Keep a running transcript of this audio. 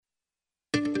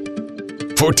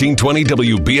1420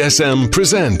 WBSM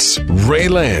presents Ray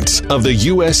Lance of the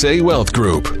USA Wealth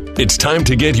Group. It's time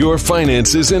to get your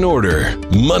finances in order.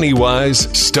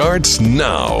 MoneyWise starts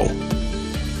now.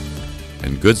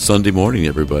 And good Sunday morning,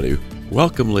 everybody.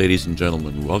 Welcome, ladies and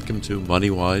gentlemen. Welcome to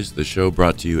MoneyWise, the show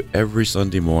brought to you every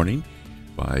Sunday morning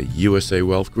by USA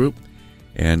Wealth Group.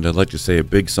 And I'd like to say a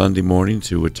big Sunday morning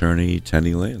to attorney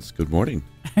Tenny Lance. Good morning.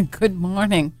 Good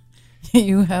morning.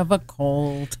 You have a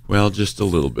cold. Well, just a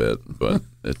little bit, but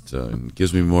it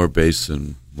gives me more bass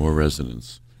and more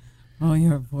resonance. Oh,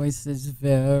 your voice is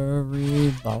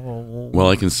very low. Well,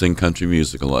 I can sing country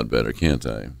music a lot better, can't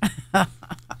I?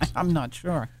 I'm not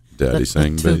sure. Daddy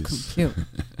sang too bass. Cute.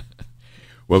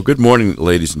 Well, good morning,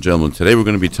 ladies and gentlemen. Today we're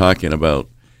going to be talking about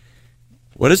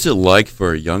what is it like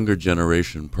for a younger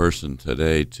generation person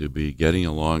today to be getting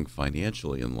along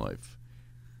financially in life.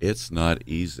 It's not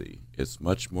easy. It's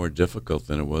much more difficult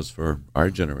than it was for our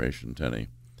generation, Tenny.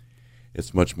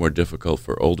 It's much more difficult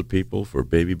for older people, for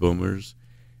baby boomers.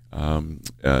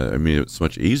 It's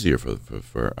much easier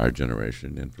for our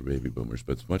generation and for baby boomers,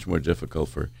 but it's much more difficult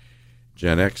for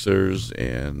Gen Xers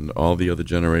and all the other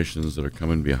generations that are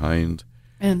coming behind.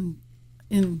 And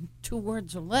in 2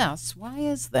 words or less, why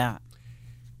is that?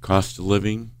 Cost of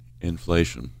living,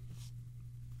 inflation.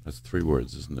 That's 3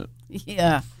 words, isn't it?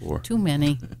 Yeah, 4. Too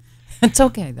many. It's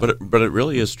okay, though. But it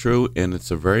really is true, and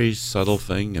it's a very subtle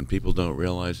thing, and people don't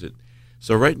realize it.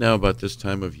 So right now, about this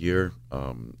time of year,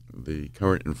 the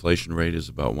current inflation rate is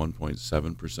about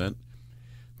 1.7%.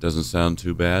 Doesn't sound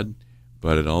too bad,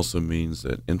 but it also means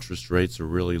that interest rates are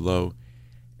really low,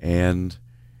 and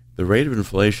the rate of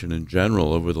inflation in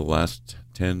general over the last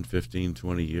 10, 15,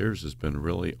 20 years has been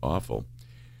really awful.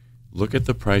 Look at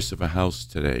the price of a house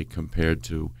today compared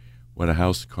to what a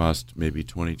house cost maybe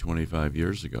 20, 25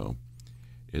 years ago.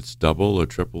 It's double or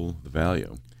triple the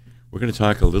value. We're going to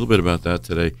talk a little bit about that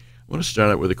today. I want to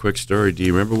start out with a quick story. Do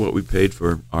you remember what we paid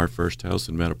for our first house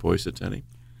in Mattapoisett, Tenny?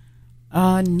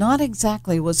 Not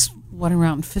exactly. It was,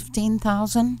 around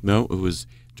 $15,000? No, it was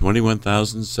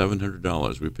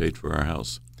 $21,700 we paid for our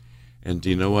house. And do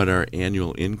you know what our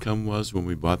annual income was when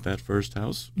we bought that first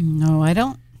house? No, I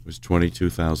don't. It was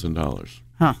 $22,000.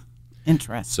 Huh.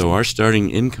 Interesting. So our starting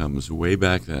incomes way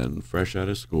back then, fresh out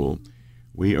of school,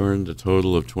 we earned a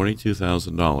total of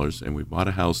 $22,000, and we bought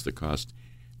a house that cost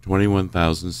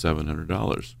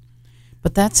 $21,700.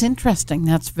 But that's interesting.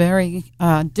 That's very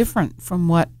different from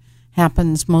what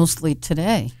happens mostly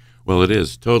today. Well, it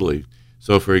is, totally.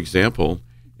 So, for example,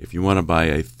 if you want to buy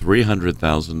a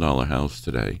 $300,000 house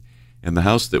today, and the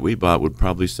house that we bought would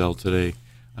probably sell today,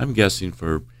 I'm guessing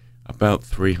for about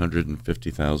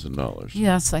 $350,000.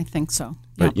 Yes, I think so.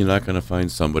 But You're not going to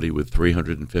find somebody with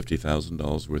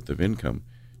 $350,000 worth of income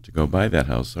to go buy that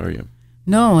house, are you?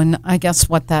 No, and I guess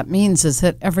what that means is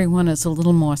that everyone is a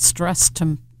little more stressed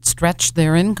to stretch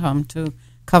their income to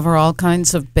cover all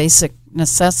kinds of basic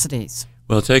necessities.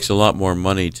 Well, it takes a lot more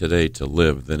money today to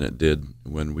live than it did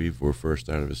when we were first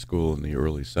out of school in the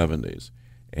early 70s.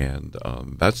 And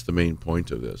that's the main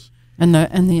point of this. And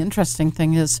the interesting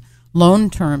thing is loan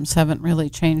terms haven't really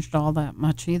changed all that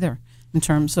much either in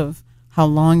terms of how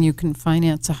long you can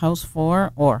finance a house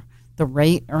for or the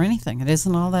rate or anything. It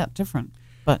isn't all that different.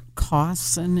 But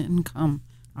costs and income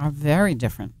are very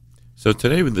different. So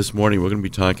today, this morning, we're going to be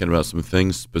talking about some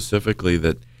things specifically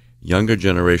that younger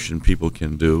generation people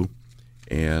can do.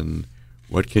 And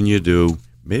what can you do?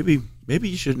 Maybe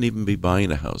you shouldn't even be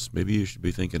buying a house. Maybe you should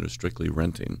be thinking of strictly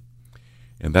renting.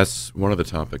 And that's one of the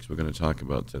topics we're going to talk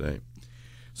about today.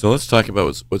 So let's talk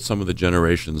about what some of the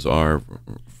generations are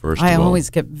first of all. I always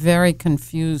get very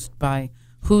confused by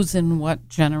who's in what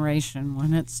generation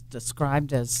when it's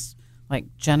described as like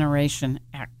Generation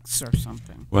X or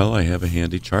something. Well, I have a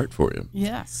handy chart for you.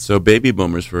 Yes. So baby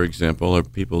boomers, for example, are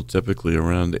people typically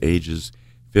around ages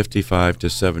 55 to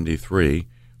 73,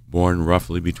 born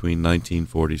roughly between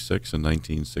 1946 and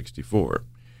 1964.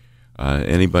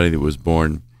 Anybody that was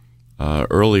born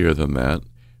earlier than that,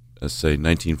 let's say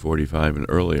 1945 and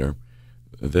earlier,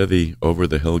 they're the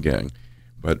over-the-hill gang.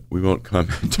 But we won't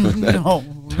comment on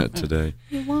that today.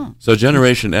 You won't. So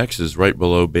Generation X is right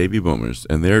below baby boomers,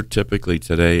 and they're typically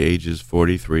today ages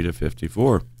 43 to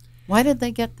 54. Why did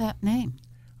they get that name?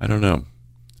 I don't know.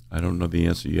 I don't know the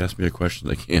answer. You asked me a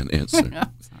question I can't answer.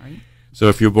 Sorry. So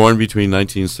if you're born between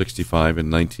 1965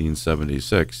 and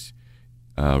 1976,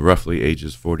 roughly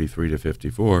ages 43 to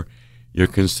 54, you're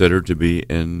considered to be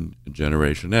in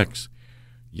Generation X.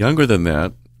 Younger than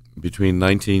that, between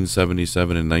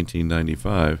 1977 and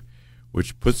 1995,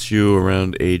 which puts you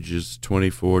around ages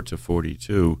 24 to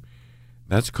 42,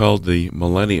 that's called the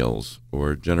Millennials,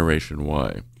 or Generation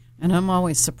Y. And I'm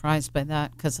always surprised by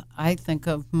that because I think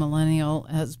of millennial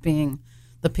as being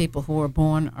the people who were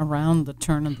born around the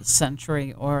turn of the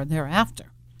century or thereafter.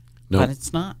 No. But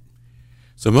it's not.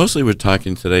 So mostly we're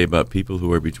talking today about people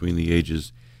who are between the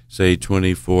ages, say,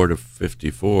 24 to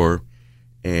 54.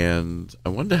 And I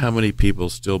wonder how many people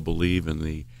still believe in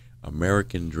the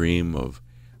American dream of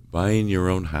buying your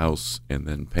own house and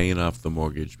then paying off the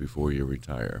mortgage before you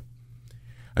retire.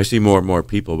 I see more and more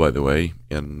people, by the way,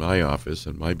 in my office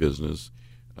and my business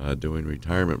doing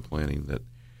retirement planning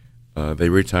that they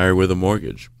retire with a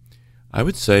mortgage. I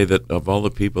would say that of all the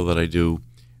people that I do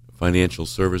financial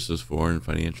services for and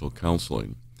financial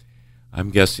counseling, I'm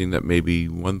guessing that maybe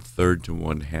 1/3 to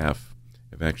 1/2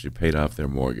 have actually paid off their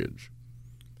mortgage.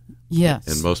 Yes.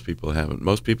 And most people haven't.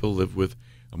 Most people live with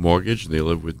a mortgage and they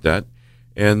live with debt,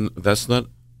 and that's not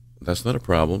a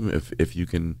problem if you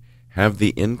can have the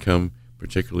income,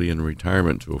 particularly in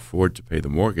retirement, to afford to pay the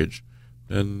mortgage,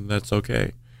 then that's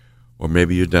okay. Or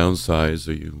maybe you downsize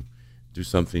or you do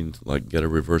something like get a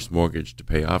reverse mortgage to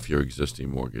pay off your existing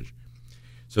mortgage.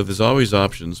 So there's always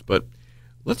options, but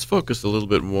let's focus a little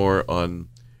bit more on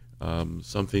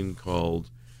something called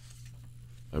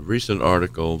a recent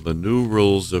article, The New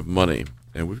Rules of Money.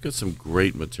 And we've got some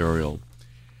great material.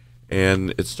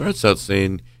 And it starts out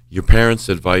saying your parents'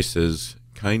 advice is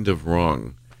kind of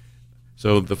wrong.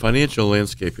 So the financial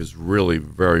landscape has really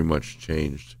very much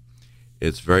changed.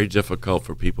 It's very difficult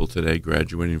for people today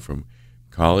graduating from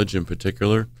college in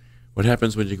particular. What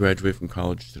happens when you graduate from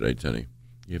college today, Tenny?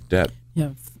 You have debt. You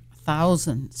have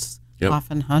thousands, Yep.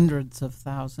 often hundreds of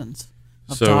thousands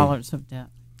of So- dollars of debt.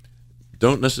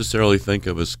 Don't necessarily think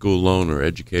of a school loan or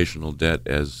educational debt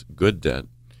as good debt,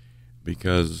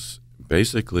 because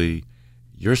basically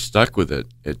you're stuck with it.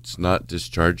 It's not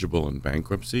dischargeable in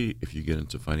bankruptcy. If you get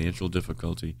into financial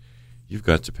difficulty, you've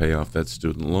got to pay off that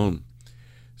student loan.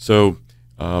 So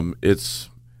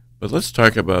but let's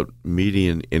talk about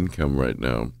median income right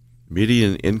now.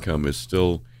 Median income is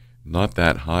still not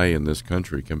that high in this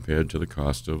country compared to the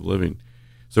cost of living.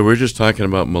 So we're just talking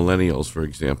about millennials, for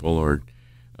example, or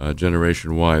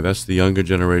Generation Y. That's the younger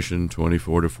generation,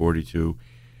 24 to 42.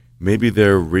 Maybe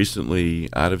they're recently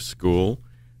out of school,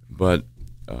 but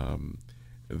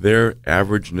their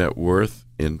average net worth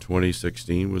in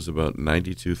 2016 was about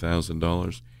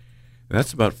 $92,000.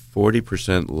 That's about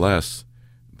 40% less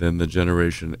than the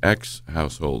Generation X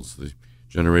households, the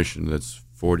generation that's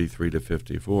 43 to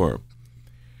 54.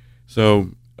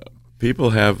 So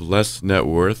people have less net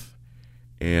worth,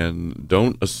 and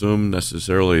don't assume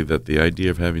necessarily that the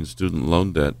idea of having student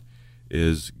loan debt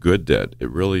is good debt. It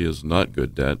really is not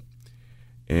good debt.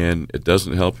 And it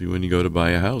doesn't help you when you go to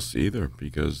buy a house either,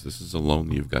 because this is a loan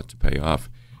that you've got to pay off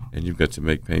and you've got to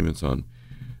make payments on.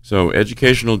 So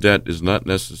educational debt is not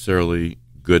necessarily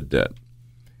good debt.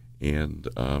 And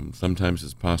sometimes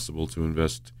it's possible to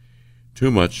invest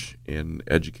too much in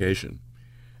education.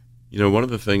 You know, one of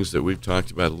the things that we've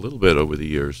talked about a little bit over the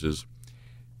years is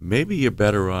maybe you're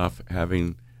better off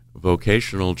having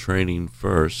vocational training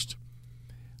first,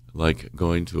 like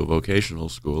going to a vocational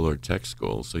school or tech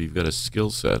school, so you've got a skill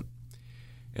set,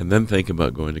 and then think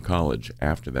about going to college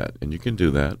after that. And you can do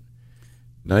that.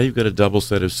 Now you've got a double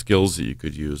set of skills that you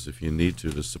could use if you need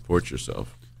to support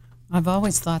yourself. I've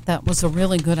always thought that was a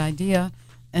really good idea.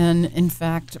 And in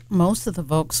fact, most of the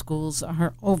Voc schools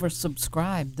are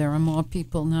oversubscribed. There are more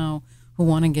people now who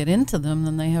want to get into them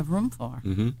than they have room for.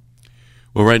 Mm-hmm.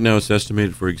 Well, right now it's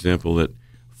estimated, for example, that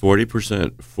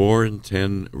 40%, 4 in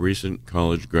 10 recent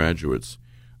college graduates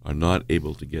are not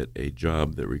able to get a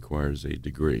job that requires a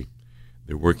degree.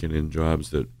 They're working in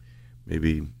jobs that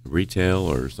maybe retail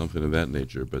or something of that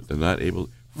nature, but they're not able.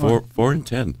 4 in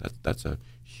 10. That's a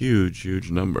huge,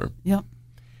 huge number. Yep.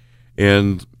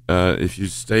 And if you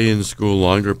stay in school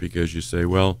longer because you say,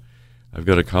 well, I've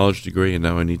got a college degree and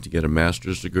now I need to get a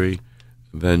master's degree,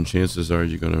 then chances are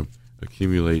you're going to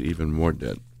accumulate even more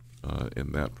debt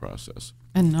in that process.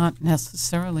 And not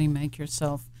necessarily make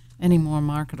yourself any more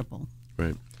marketable.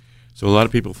 Right. So a lot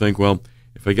of people think, well,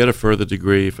 if I get a further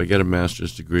degree, if I get a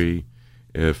master's degree,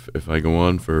 if I go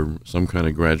on for some kind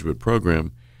of graduate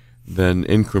program, then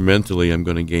incrementally I'm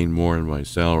going to gain more in my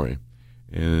salary.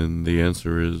 And the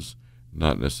answer is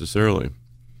not necessarily.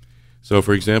 So,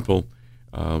 for example,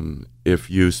 if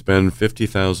you spend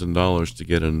 $50,000 to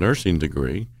get a nursing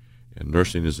degree, and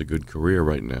nursing is a good career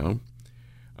right now,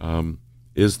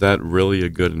 is that really a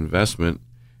good investment?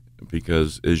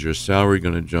 Because is your salary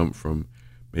going to jump from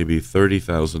maybe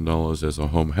 $30,000 as a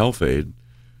home health aide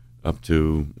up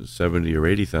to $70,000 or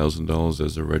 $80,000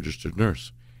 as a registered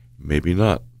nurse? Maybe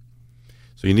not.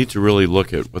 So you need to really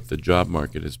look at what the job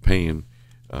market is paying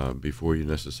before you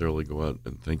necessarily go out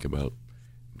and think about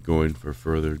going for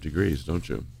further degrees, don't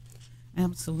you?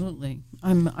 Absolutely.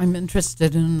 I'm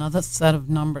interested in another set of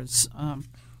numbers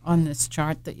on this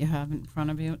chart that you have in front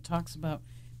of you. It talks about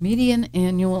median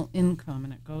annual income,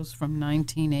 and it goes from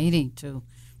 1980 to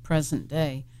present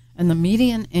day. And the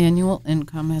median annual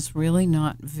income has really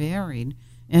not varied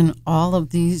in all of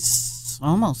these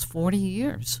almost 40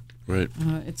 years. Right.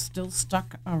 It's still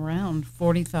stuck around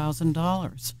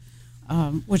 $40,000,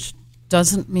 which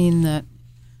doesn't mean that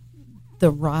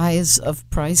the rise of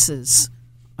prices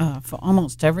for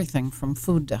almost everything from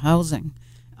food to housing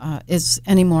is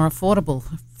any more affordable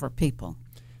for people.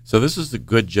 So this is the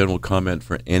good general comment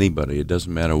for anybody. It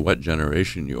doesn't matter what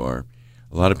generation you are.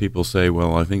 A lot of people say,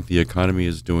 well, I think the economy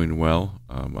is doing well.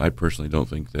 I personally don't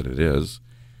think that it is.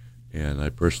 And I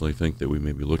personally think that we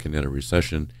may be looking at a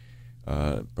recession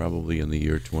probably in the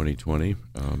year 2020.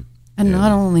 And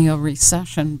not only a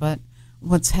recession, but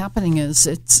what's happening is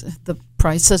the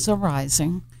prices are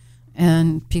rising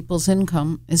and people's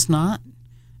income is not.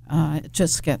 It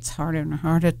just gets harder and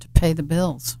harder to pay the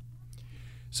bills.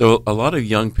 So a lot of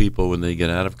young people, when they get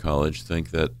out of college,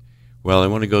 think that, well, I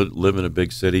want to go live in a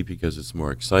big city because it's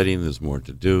more exciting, there's more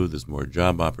to do, there's more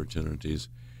job opportunities.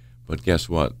 But guess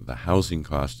what? The housing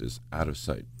cost is out of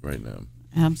sight right now.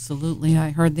 Absolutely.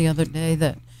 I heard the other day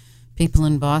that people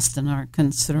in Boston are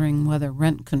considering whether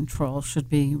rent control should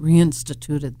be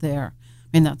reinstituted there.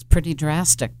 I mean, that's pretty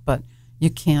drastic, but you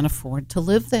can't afford to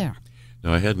live there.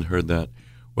 No, I hadn't heard that.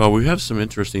 Well, we have some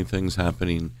interesting things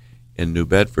happening in New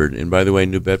Bedford. And by the way,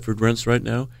 New Bedford rents right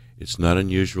now, it's not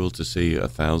unusual to see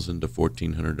 $1,000 to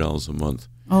 $1,400 a month.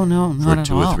 Oh, no, not at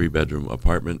all. For a 2 or 3 bedroom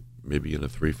apartment, maybe in a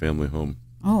 3-family home.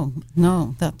 Oh,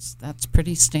 no, that's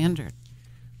pretty standard.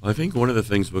 I think one of the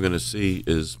things we're going to see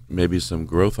is maybe some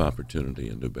growth opportunity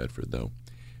in New Bedford, though,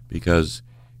 because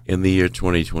in the year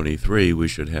 2023, we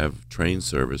should have train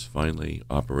service finally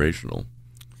operational.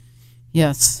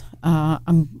 Yes,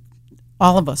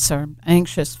 all of us are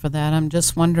anxious for that. I'm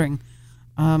just wondering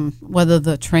whether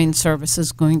the train service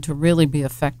is going to really be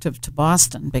effective to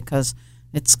Boston, because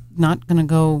it's not going to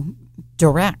go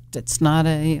direct. It's not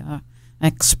a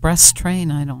express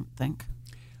train, I don't think.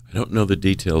 I don't know the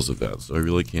details of that, so I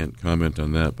really can't comment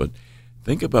on that. But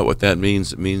think about what that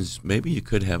means. It means maybe you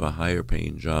could have a higher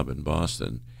paying job in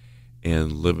Boston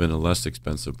and live in a less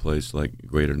expensive place like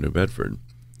Greater New Bedford.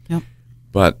 Yep.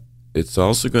 But it's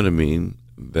also going to mean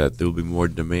that there will be more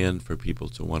demand for people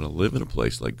to want to live in a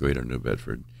place like Greater New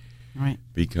Bedford. Right.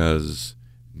 Because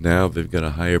now they've got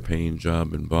a higher paying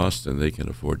job in Boston. They can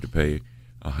afford to pay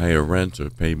a higher rent or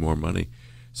pay more money.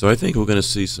 So I think we're going to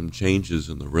see some changes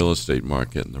in the real estate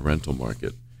market and the rental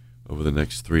market over the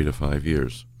next 3 to 5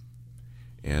 years.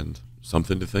 And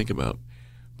something to think about.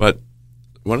 But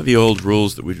one of the old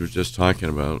rules that we were just talking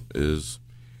about is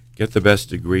get the best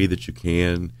degree that you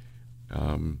can.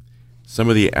 Some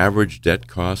of the average debt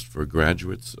cost for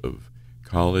graduates of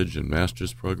college and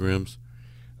master's programs,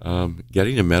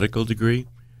 getting a medical degree,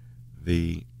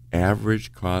 the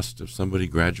average cost of somebody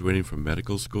graduating from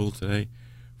medical school today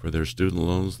for their student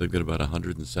loans, they've got about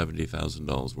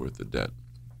 $170,000 worth of debt.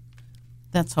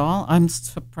 That's all? I'm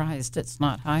surprised it's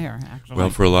not higher, actually. Well,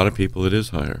 for a lot of people, it is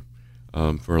higher.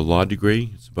 For a law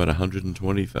degree, it's about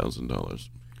 $120,000.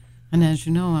 And as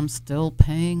you know, I'm still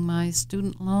paying my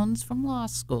student loans from law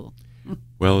school.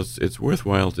 Well, it's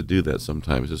worthwhile to do that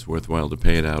sometimes. It's worthwhile to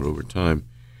pay it out over time.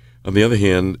 On the other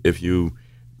hand, if you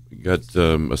got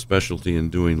a specialty in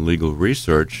doing legal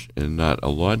research and not a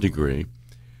law degree,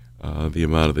 the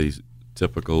amount of the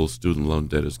typical student loan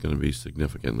debt is going to be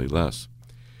significantly less.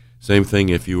 Same thing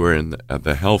if you were in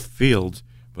the health field,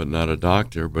 but not a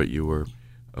doctor, but you were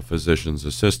a physician's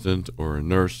assistant or a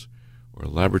nurse or a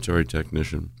laboratory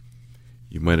technician.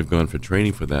 You might have gone for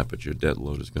training for that, but your debt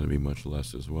load is going to be much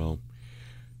less as well.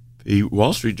 The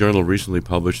Wall Street Journal recently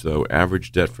published, though,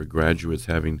 average debt for graduates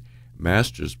having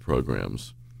master's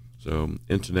programs. So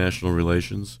international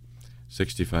relations,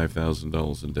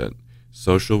 $65,000 in debt.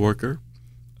 Social worker,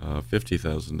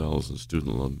 $50,000 in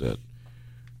student loan debt.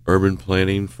 Urban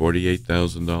planning,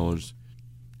 $48,000.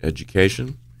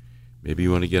 Education, maybe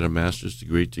you want to get a master's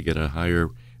degree to get a higher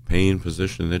paying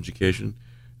position in education.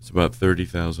 It's about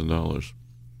 $30,000.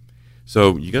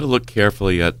 So you got to look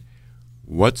carefully at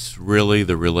what's really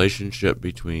the relationship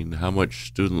between how much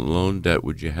student loan debt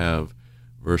would you have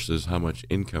versus how much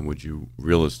income would you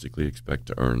realistically expect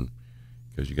to earn,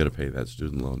 because you got to pay that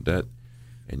student loan debt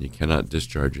and you cannot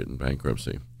discharge it in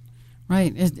bankruptcy.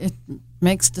 Right. It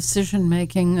makes decision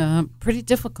making pretty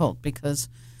difficult, because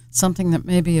something that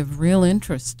may be of real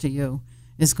interest to you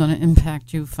is going to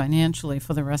impact you financially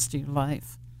for the rest of your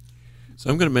life. So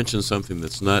I'm going to mention something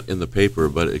that's not in the paper,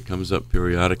 but it comes up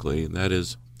periodically, and that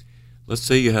is let's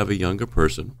say you have a younger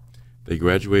person. They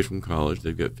graduate from college.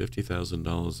 They've got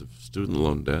 $50,000 of student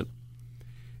loan debt.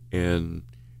 And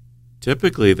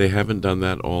typically they haven't done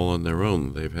that all on their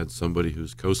own. They've had somebody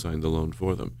who's co-signed the loan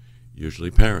for them, usually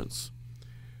parents.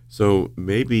 So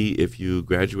maybe if you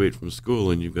graduate from school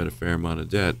and you've got a fair amount of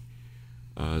debt,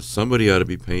 somebody ought to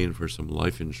be paying for some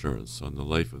life insurance on the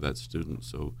life of that student.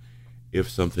 So if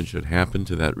something should happen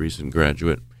to that recent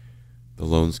graduate, the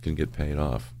loans can get paid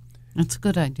off. That's a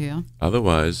good idea.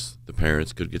 Otherwise, the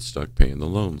parents could get stuck paying the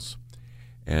loans.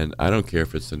 And I don't care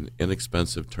if it's an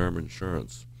inexpensive term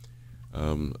insurance.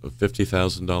 A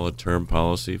 $50,000 term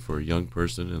policy for a young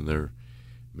person in their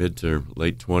mid to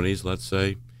late 20s, let's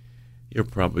say, you're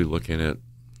probably looking at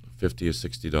 $50 or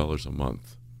 $60 a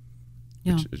month,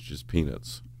 which is just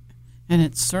peanuts. And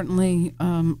it's certainly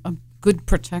a good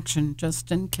protection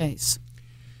just in case.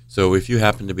 So if you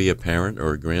happen to be a parent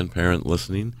or a grandparent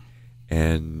listening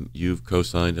and you've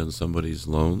co-signed on somebody's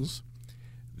loans,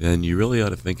 then you really ought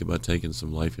to think about taking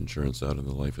some life insurance out in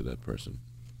the life of that person.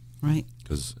 Right.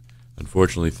 Because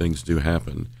unfortunately things do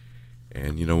happen,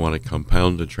 and you don't want to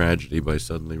compound a tragedy by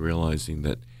suddenly realizing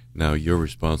that now you're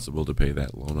responsible to pay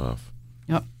that loan off.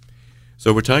 Yep.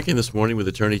 So we're talking this morning with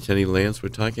Attorney Tenny Lance. We're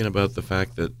talking about the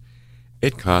fact that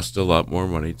it costs a lot more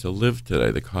money to live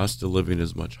today. The cost of living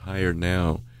is much higher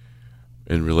now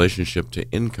in relationship to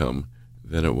income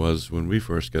than it was when we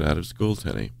first got out of school,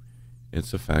 Tenny.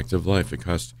 It's a fact of life. It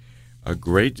costs a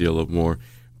great deal of more,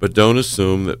 but don't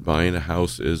assume that buying a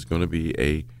house is going to be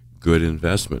a good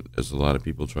investment, as a lot of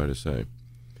people try to say.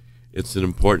 It's an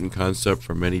important concept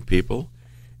for many people,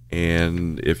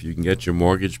 and if you can get your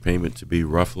mortgage payment to be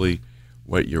roughly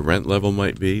what your rent level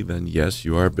might be, then yes,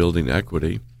 you are building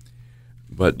equity,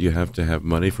 but you have to have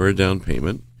money for a down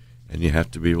payment, and you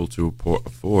have to be able to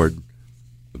afford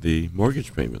the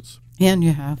mortgage payments. And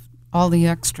you have all the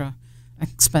extra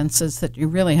expenses that you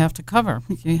really have to cover.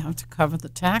 You have to cover the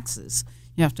taxes.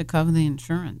 You have to cover the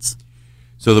insurance.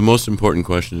 So the most important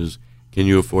question is, can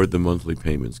you afford the monthly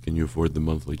payments? Can you afford the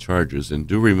monthly charges? And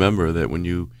do remember that when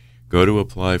you go to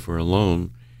apply for a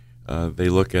loan, they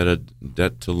look at a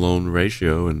debt-to-loan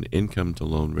ratio and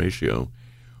income-to-loan ratio.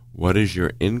 What is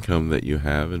your income that you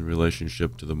have in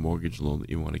relationship to the mortgage loan that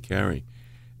you want to carry?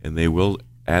 And they will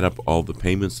add up all the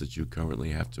payments that you currently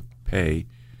have to pay,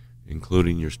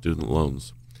 including your student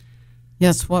loans.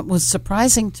 Yes, what was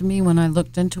surprising to me when I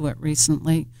looked into it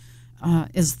recently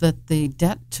is that the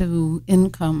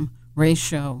debt-to-income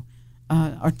ratio,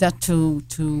 or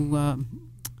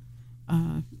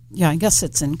I guess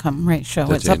it's income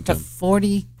ratio. It's up to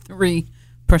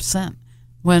 43%.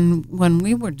 When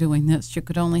we were doing this, you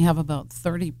could only have about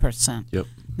 30%. Yep.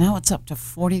 Now it's up to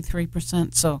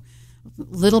 43%. So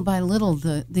little by little,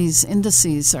 these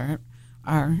indices are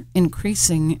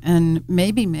increasing and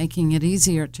maybe making it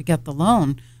easier to get the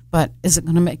loan, but is it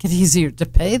going to make it easier to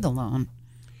pay the loan?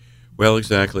 Well,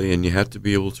 exactly, and you have to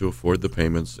be able to afford the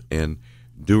payments, and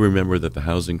do remember that the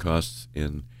housing costs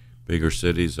in bigger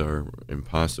cities are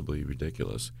impossibly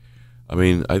ridiculous. I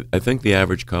mean, I think the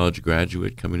average college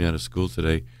graduate coming out of school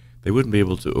today, they wouldn't be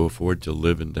able to afford to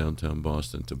live in downtown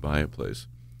Boston to buy a place.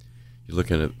 You're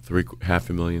looking at $500,000,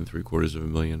 $750,000,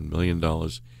 $1 million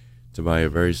to buy a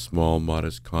very small,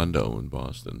 modest condo in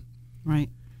Boston. Right.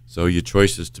 So your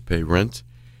choice is to pay rent.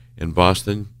 In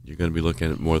Boston, you're going to be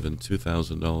looking at more than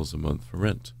 $2,000 a month for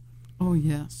rent. Oh,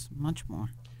 yes, much more.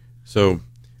 So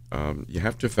you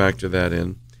have to factor that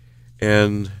in.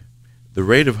 And the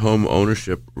rate of home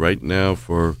ownership right now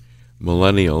for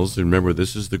millennials, remember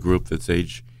this is the group that's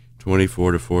age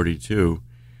 24 to 42,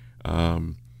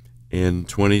 in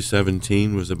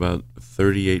 2017 was about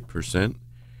 38%,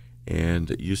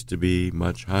 and it used to be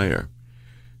much higher.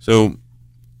 So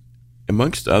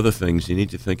amongst other things, you need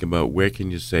to think about where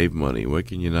can you save money, where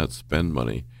can you not spend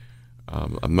money.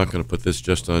 I'm not going to put this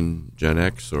just on Gen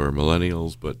X or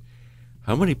millennials, but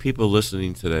how many people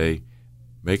listening today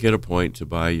make it a point to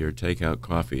buy your takeout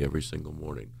coffee every single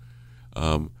morning?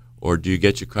 Or do you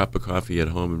get your cup of coffee at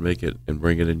home and make it and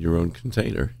bring it in your own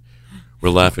container? We're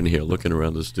laughing here, looking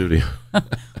around the studio.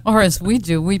 Or as we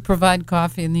do, we provide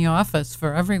coffee in the office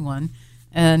for everyone,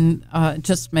 and it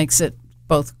just makes it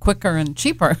both quicker and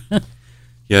cheaper.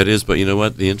 Yeah, it is, but you know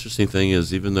what? The interesting thing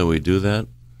is, even though we do that,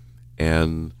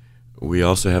 and we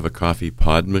also have a coffee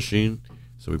pod machine,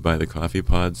 so we buy the coffee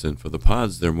pods, and for the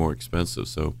pods, they're more expensive.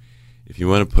 So if you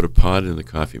want to put a pod in the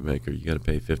coffee maker, you got to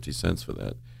pay 50 cents for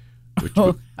that.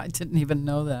 I didn't even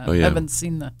know that. Oh, yeah. I haven't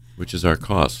seen that. Which is our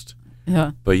cost.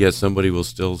 Yeah. But yet somebody will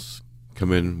still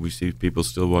come in. We see people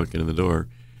still walking in the door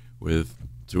with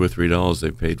 $2 or $3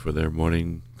 they paid for their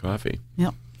morning coffee.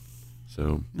 Yep.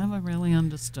 So Never really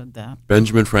understood that.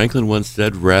 Benjamin Franklin once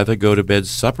said, rather go to bed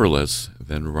supperless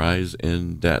than rise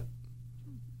in debt.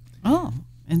 Oh,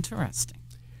 interesting.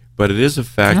 But it is a I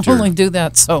factor. only do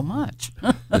that so much.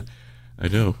 I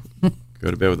know.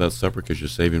 Go to bed without supper because you're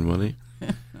saving money.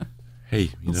 Hey,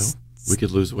 we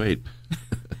could lose weight.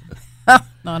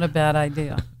 Not a bad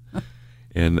idea.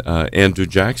 And Andrew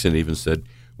Jackson even said,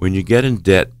 when you get in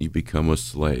debt, you become a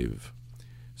slave.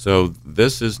 So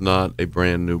this is not a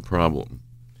brand new problem.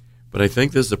 But I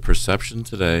think there's a perception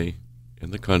today in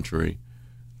the country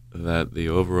that the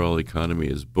overall economy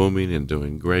is booming and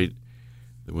doing great.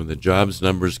 When the jobs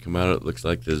numbers come out, it looks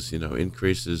like there's,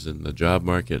 increases in the job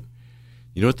market.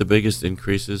 You know what the biggest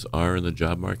increases are in the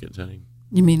job market, Tenny?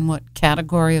 You mean what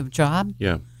category of job?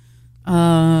 Yeah.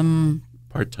 Um.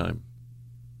 Part-time.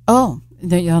 Oh,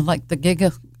 like the gig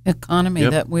economy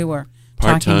that we were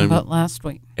Part-time, talking about last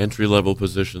week. Entry-level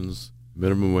positions,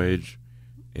 minimum wage,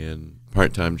 and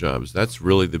part-time jobs. That's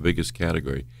really the biggest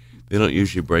category. They don't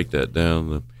usually break that down.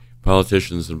 The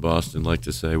politicians in Boston like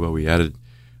to say, well, we added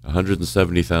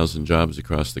 170,000 jobs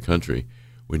across the country.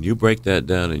 When you break that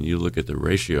down and you look at the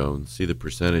ratio and see the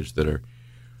percentage that are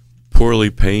poorly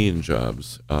paying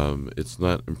jobs, it's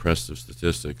not impressive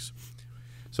statistics.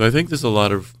 So I think there's a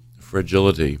lot of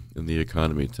fragility in the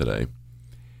economy today.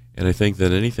 And I think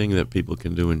that anything that people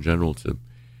can do in general to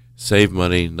save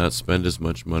money, not spend as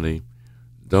much money,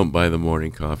 don't buy the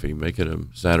morning coffee, make it a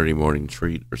Saturday morning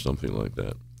treat or something like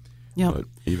that. Yeah. But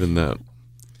even that.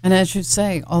 And as you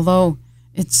say, although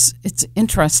it's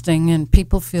interesting and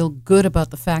people feel good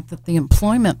about the fact that the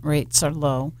employment rates are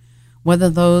low, whether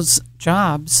those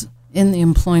jobs in the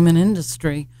employment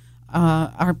industry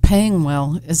are paying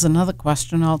well is another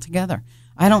question altogether.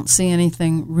 I don't see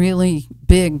anything really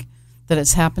big that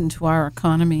has happened to our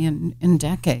economy in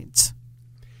decades.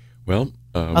 Well,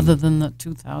 other than the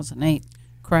 2008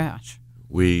 crash.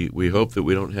 We hope that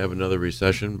we don't have another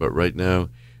recession, but right now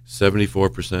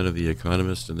 74% of the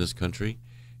economists in this country,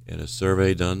 in a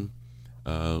survey done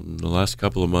in the last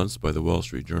couple of months by the Wall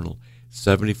Street Journal,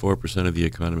 74% of the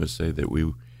economists say that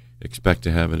we expect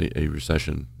to have a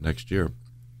recession next year.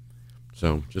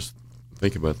 So just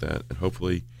think about that. And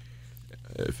hopefully,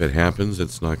 if it happens,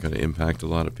 it's not going to impact a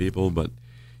lot of people, but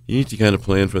you need to kind of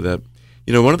plan for that.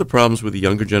 One of the problems with the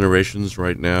younger generations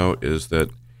right now is that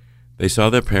they saw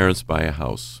their parents buy a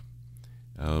house.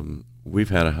 We've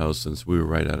had a house since we were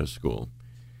right out of school.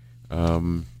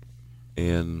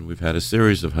 And we've had a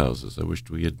series of houses. I wished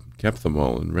we had kept them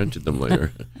all and rented them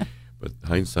later. But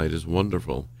hindsight is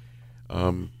wonderful.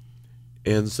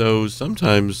 And so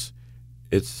sometimes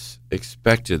it's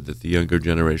expected that the younger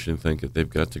generation think that they've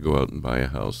got to go out and buy a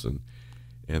house. And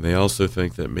they also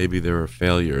think that maybe they're a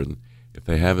failure if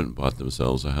they haven't bought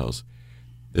themselves a house.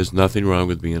 There's nothing wrong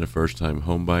with being a first-time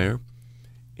home buyer.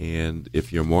 And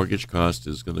if your mortgage cost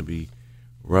is going to be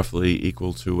roughly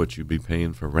equal to what you'd be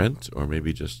paying for rent, or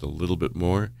maybe just a little bit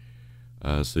more,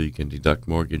 so you can deduct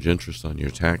mortgage interest on your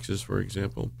taxes, for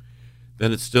example,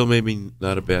 then it's still maybe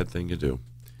not a bad thing to do.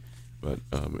 But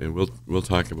and we'll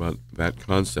talk about that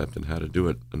concept and how to do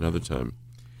it another time.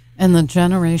 And the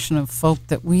generation of folk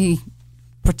that we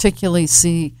particularly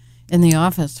see in the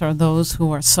office are those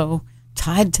who are so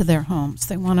tied to their homes.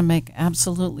 They want to make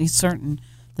absolutely certain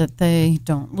that they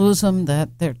don't lose them,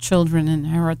 that their children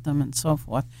inherit them, and so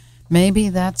forth. Maybe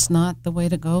that's not the way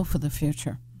to go for the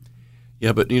future.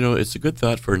 Yeah, but, it's a good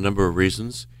thought for a number of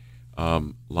reasons.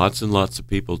 Lots and lots of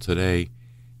people today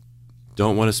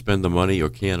don't want to spend the money or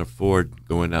can't afford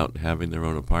going out and having their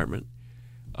own apartment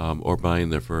or buying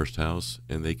their first house,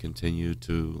 and they continue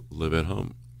to live at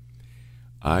home.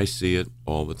 I see it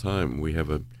all the time. We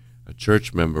have a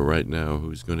church member right now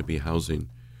who's going to be housing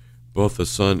both a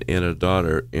son and a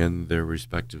daughter and their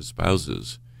respective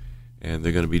spouses. And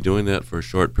they're going to be doing that for a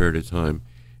short period of time,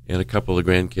 and a couple of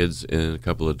grandkids and a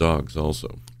couple of dogs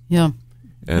also. Yeah.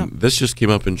 And this just came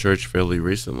up in church fairly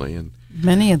recently. And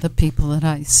many of the people that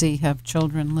I see have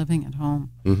children living at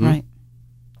home, right?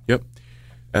 Yep.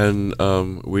 And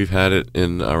we've had it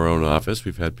in our own office.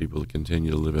 We've had people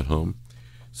continue to live at home.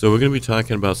 So we're going to be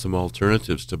talking about some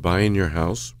alternatives to buying your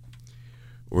house.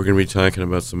 We're going to be talking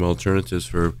about some alternatives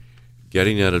for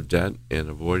getting out of debt and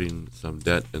avoiding some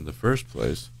debt in the first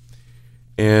place.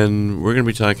 And we're going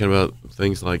to be talking about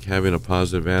things like having a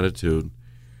positive attitude.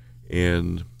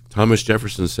 And Thomas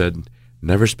Jefferson said,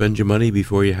 never spend your money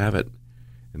before you have it.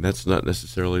 And that's not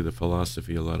necessarily the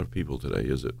philosophy of a lot of people today,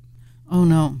 is it? Oh,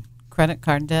 no. Credit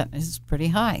card debt is pretty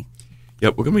high.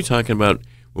 Yep, we're going to be talking about,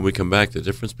 when we come back, the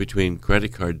difference between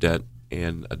credit card debt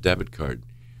and a debit card.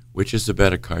 Which is the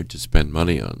better card to spend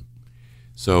money on?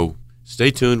 So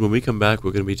Stay tuned. When we come back,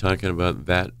 we're going to be talking about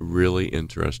that really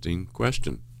interesting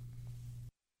question.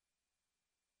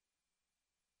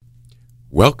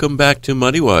 Welcome back to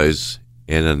MoneyWise,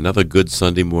 and another good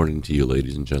Sunday morning to you,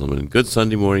 ladies and gentlemen. And good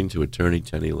Sunday morning to Attorney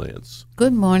Tenny Lance.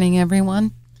 Good morning,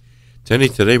 everyone. Tenny,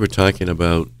 today we're talking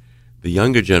about the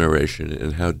younger generation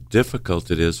and how difficult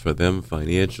it is for them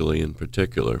financially in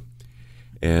particular.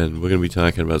 And we're going to be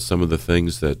talking about some of the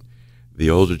things that the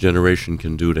older generation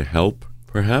can do to help,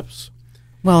 perhaps.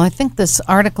 Well, I think this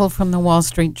article from the Wall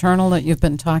Street Journal that you've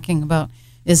been talking about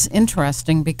is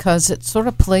interesting because it sort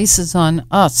of places on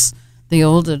us, the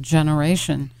older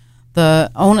generation,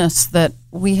 the onus that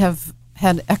we have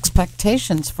had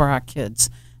expectations for our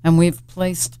kids, and we've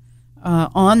placed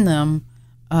on them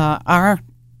our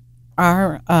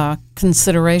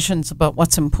considerations about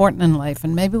what's important in life,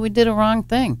 and maybe we did a wrong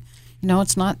thing. You know,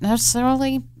 it's not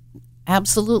necessarily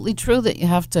absolutely true that you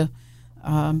have to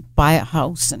buy a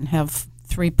house and have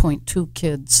 3.2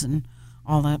 kids and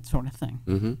all that sort of thing.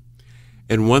 Mm-hmm.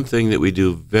 And one thing that we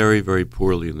do very, very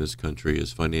poorly in this country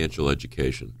is financial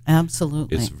education.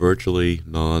 Absolutely. It's virtually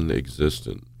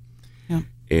non-existent. Yeah.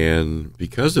 And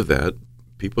because of that,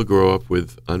 people grow up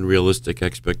with unrealistic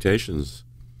expectations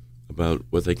about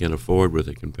what they can afford, what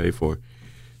they can pay for.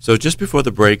 So just before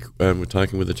the break, we're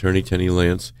talking with Attorney Tenny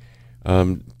Lance.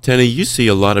 Tenny, you see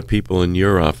a lot of people in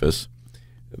your office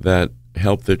that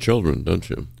help their children, don't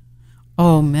you?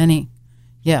 Oh, many.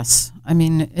 Yes. I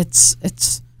mean, it's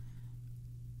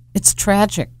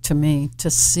tragic to me to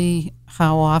see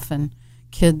how often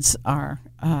kids are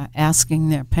asking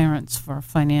their parents for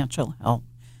financial help.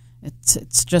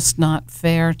 It's just not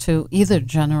fair to either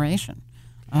generation.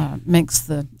 Makes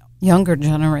the younger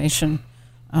generation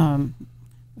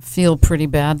feel pretty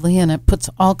badly, and it puts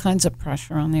all kinds of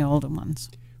pressure on the older ones.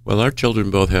 Well, our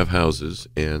children both have houses,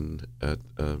 and at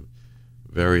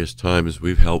various times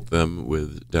we've helped them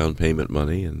with down payment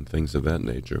money and things of that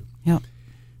nature. Yeah.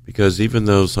 Because even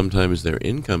though sometimes their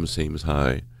income seems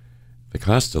high, the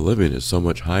cost of living is so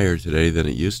much higher today than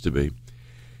it used to be.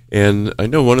 And I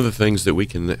know one of the things that we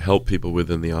can help people with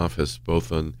in the office,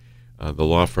 both on the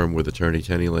law firm with Attorney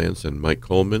Tenny Lance and Mike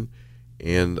Coleman,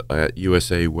 and at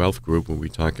USA Wealth Group, when we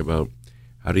talk about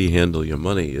how do you handle your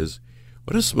money, is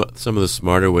what are some of the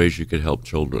smarter ways you could help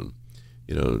children?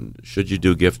 You know, should you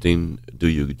do gifting? Do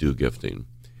you do gifting?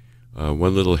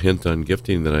 One little hint on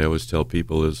gifting that I always tell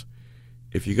people is,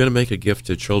 if you're going to make a gift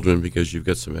to children because you've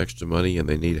got some extra money and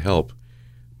they need help,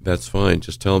 that's fine.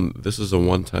 Just tell them this is a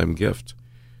one-time gift.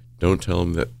 Don't tell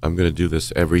them that I'm going to do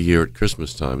this every year at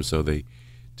Christmas time, so they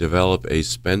develop a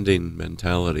spending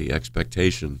mentality,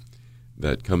 expectation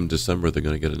that come December they're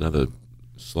going to get another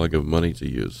slug of money to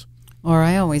use. Or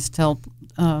I always tell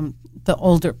the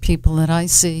older people that I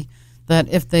see that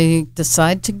if they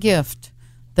decide to gift,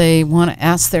 they want to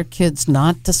ask their kids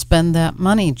not to spend that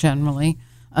money generally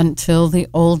until the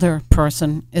older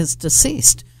person is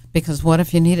deceased. Because what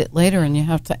if you need it later and you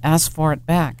have to ask for it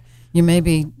back? You may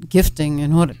be gifting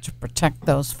in order to protect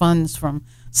those funds from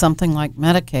something like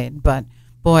Medicaid, but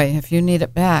boy, if you need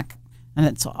it back and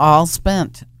it's all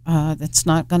spent, it's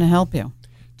not going to help you.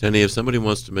 Tenny, if somebody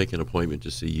wants to make an appointment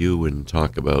to see you and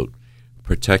talk about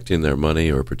protecting their money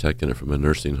or protecting it from a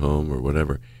nursing home or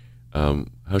whatever,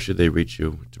 how should they reach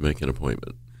you to make an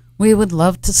appointment? We would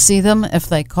love to see them if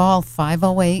they call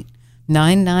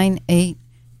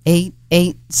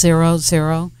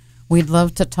 508-998-8800. We'd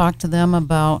love to talk to them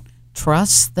about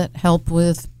trusts that help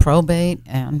with probate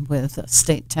and with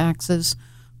estate taxes,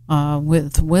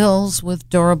 with wills, with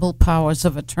durable powers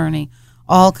of attorney,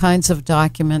 all kinds of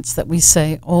documents that we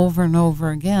say over and over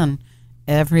again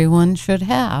everyone should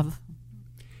have.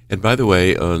 And by the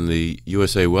way, on the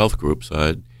USA Wealth Group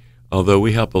side, although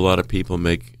we help a lot of people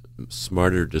make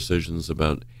smarter decisions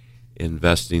about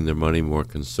investing their money more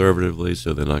conservatively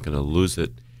so they're not going to lose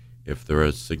it if there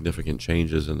are significant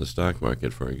changes in the stock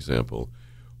market, for example,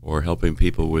 or helping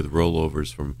people with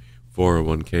rollovers from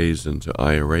 401ks into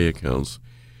IRA accounts.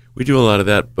 We do a lot of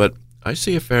that, but I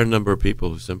see a fair number of people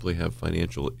who simply have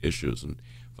financial issues and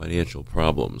financial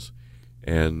problems,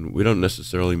 and we don't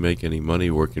necessarily make any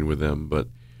money working with them, but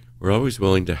we're always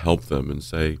willing to help them and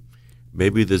say,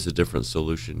 maybe there's a different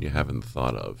solution you haven't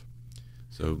thought of.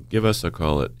 So give us a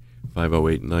call at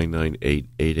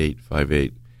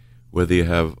 508-998-8858. Whether you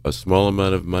have a small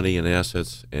amount of money and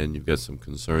assets and you've got some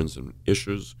concerns and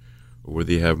issues, or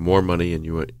whether you have more money and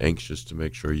you're anxious to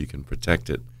make sure you can protect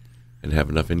it and have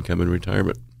enough income in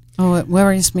retirement. Oh, it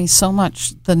worries me so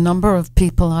much, the number of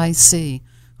people I see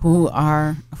who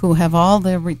have all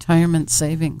their retirement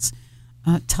savings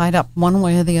tied up one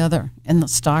way or the other in the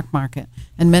stock market.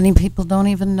 And many people don't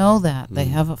even know that. They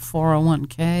have a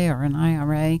 401k or an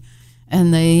IRA,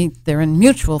 and they're in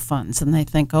mutual funds, and they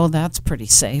think, oh, that's pretty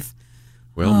safe.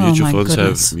 Well, Oh, my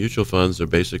goodness. mutual funds are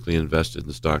basically invested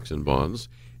in stocks and bonds,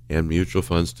 and mutual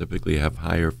funds typically have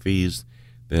higher fees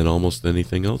than almost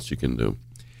anything else you can do.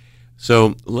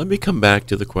 So let me come back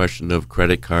to the question of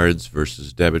credit cards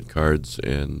versus debit cards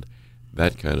and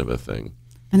that kind of a thing.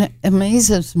 And it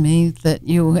amazes me that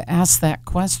you asked that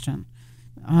question.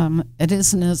 It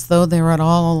isn't as though they're at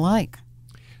all alike.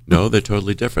 No, they're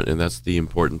totally different, and that's the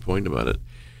important point about it.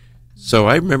 So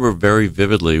I remember very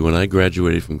vividly when I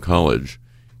graduated from college,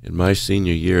 in my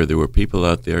senior year, there were people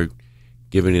out there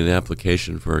giving an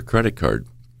application for a credit card.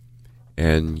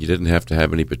 And you didn't have to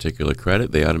have any particular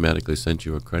credit. They automatically sent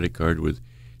you a credit card with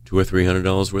 $200 or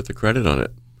 $300 worth of credit on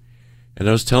it. And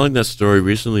I was telling that story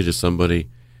recently to somebody,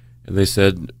 and they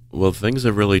said, well, things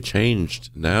have really changed.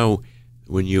 Now,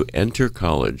 when you enter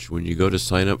college, when you go to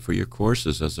sign up for your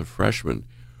courses as a freshman,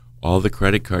 all the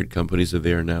credit card companies are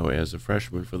there now as a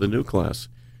freshman for the new class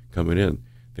coming in.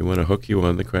 They want to hook you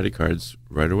on the credit cards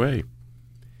right away.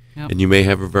 Yep. And you may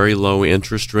have a very low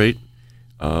interest rate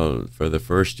for the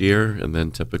first year, and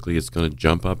then typically it's going to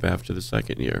jump up after the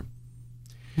second year.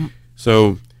 Yep.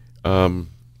 So,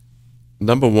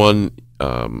 number one,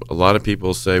 a lot of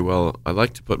people say, well, I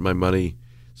like to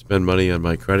spend money on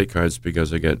my credit cards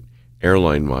because I get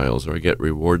airline miles or I get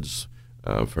rewards,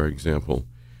 for example.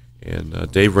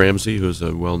 And Dave Ramsey, who's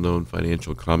a well-known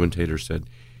financial commentator, said,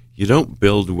 you don't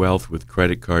build wealth with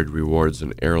credit card rewards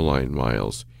and airline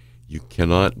miles. You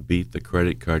cannot beat the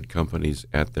credit card companies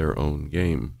at their own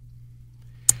game.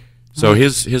 So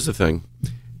here's the thing.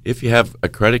 If you have a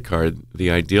credit card, the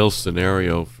ideal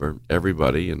scenario for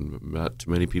everybody, and not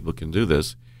too many people can do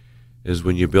this, is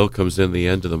when your bill comes in the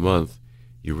end of the month,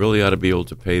 you really ought to be able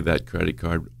to pay that credit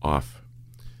card off.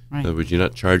 Right. In other words, you're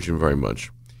not charging very much.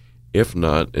 If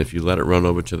not, if you let it run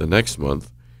over to the next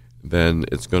month, then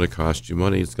it's going to cost you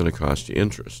money. It's going to cost you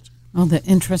interest. Oh, the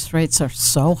interest rates are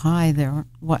so high. They're,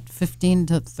 15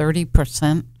 to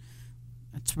 30%?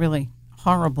 It's really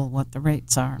horrible what the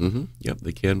rates are. Mm-hmm. Yep,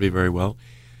 they can be very well.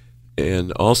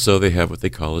 And also they have what they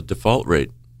call a default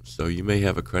rate. So you may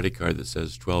have a credit card that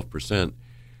says 12%,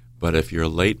 but if you're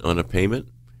late on a payment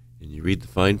and you read the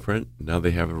fine print, now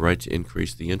they have a right to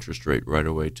increase the interest rate right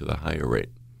away to the higher rate.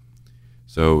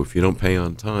 So if you don't pay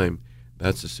on time,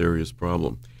 that's a serious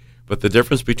problem. But the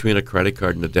difference between a credit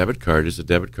card and a debit card is a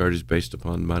debit card is based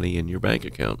upon money in your bank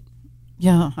account.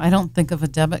 Yeah, I don't think of a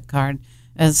debit card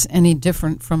as any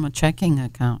different from a checking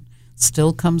account. It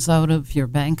still comes out of your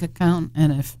bank account,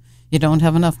 and if you don't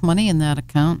have enough money in that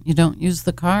account, you don't use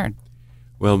the card.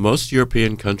 Well, most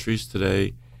European countries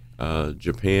today,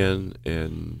 Japan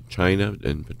and China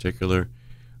in particular,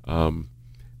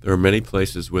 there are many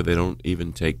places where they don't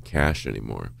even take cash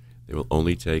anymore. They will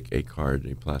only take a card,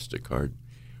 a plastic card.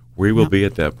 We will be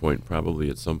at that point probably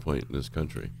at some point in this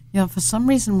country. Yeah, for some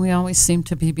reason we always seem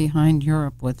to be behind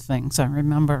Europe with things. I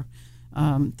remember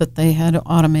that they had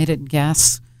automated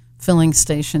gas filling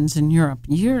stations in Europe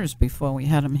years before we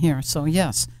had them here. So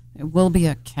yes, it will be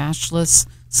a cashless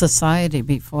society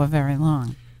before very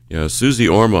long. Yeah, Susie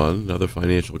Orman, another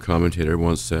financial commentator,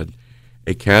 once said,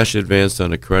 a cash advance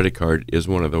on a credit card is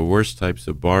one of the worst types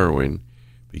of borrowing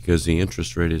because the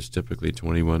interest rate is typically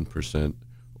 21%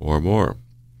 or more.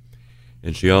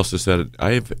 And she also said,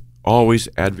 I have always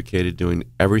advocated doing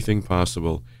everything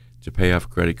possible to pay off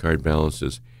credit card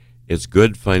balances. It's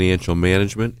good financial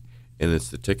management, and it's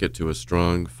the ticket to a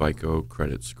strong FICO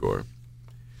credit score.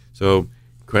 So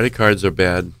credit cards are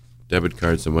bad, debit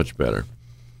cards are much better,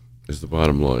 is the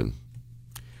bottom line.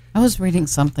 I was reading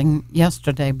something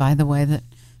yesterday, by the way, that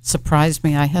surprised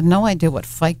me. I had no idea what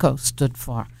FICO stood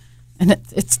for, and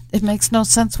it makes no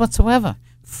sense whatsoever.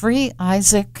 Free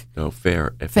Isaac. No,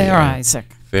 Fair. Fair Isaac.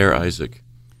 Fair Isaac.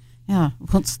 Yeah.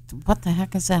 What the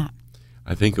heck is that?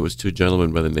 I think it was two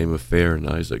gentlemen by the name of Fair and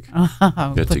Isaac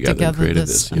Got got together and created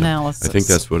this this. analysis. I think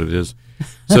that's what it is.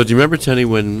 So do you remember, Tenny,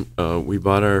 when we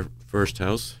bought our first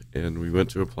house and we went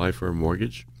to apply for a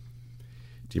mortgage?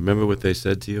 Do you remember what they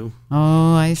said to you?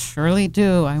 Oh, I surely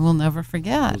do. I will never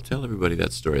forget. Well, tell everybody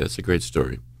that story. That's a great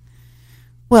story.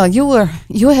 Well,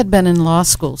 you had been in law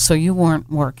school, so you weren't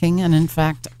working, and in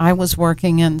fact, I was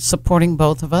working and supporting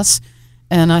both of us,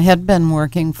 and I had been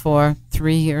working for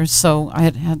 3 years, so I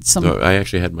had some. No, I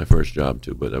actually had my first job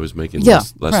too, but I was making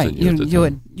less right. than you at the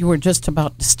time. You were just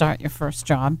about to start your first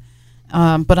job,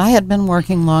 but I had been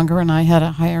working longer, and I had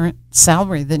a higher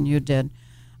salary than you did.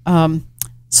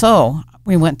 So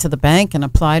we went to the bank and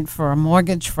applied for a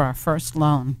mortgage for our first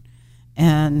loan,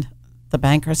 and the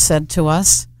banker said to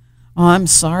us, "Oh, I'm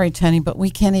sorry, Tenny, but we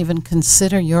can't even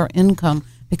consider your income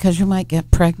because you might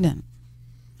get pregnant."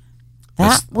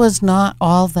 That was not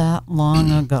all that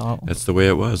long ago. That's the way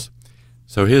it was.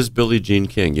 So here's Billie Jean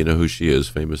King. You know who she is,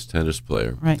 famous tennis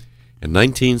player. Right. In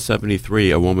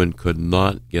 1973, a woman could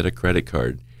not get a credit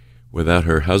card without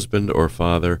her husband or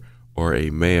father or a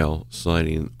male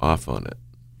signing off on it.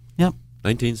 Yep.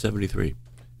 1973. Isn't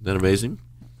that amazing?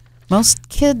 Most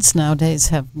kids nowadays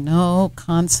have no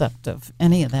concept of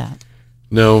any of that.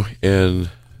 No, and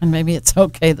maybe it's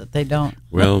okay that they don't.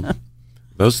 Well,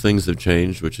 those things have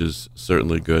changed, which is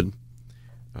certainly good.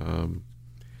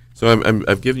 So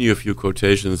I've given you a few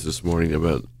quotations this morning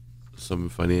about some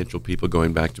financial people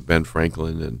going back to Ben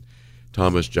Franklin and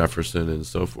Thomas Jefferson and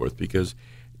so forth, because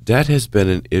debt has been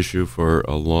an issue for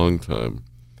a long time.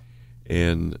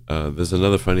 And there's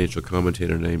another financial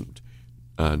commentator named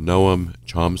Noam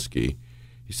Chomsky.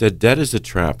 He said, debt is a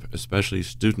trap, especially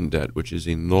student debt, which is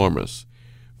enormous,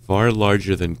 far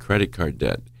larger than credit card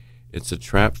debt. It's a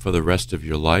trap for the rest of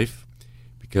your life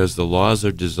because the laws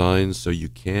are designed so you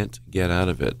can't get out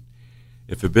of it.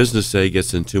 If a business, say,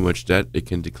 gets in too much debt, it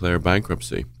can declare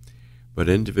bankruptcy. But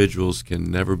individuals can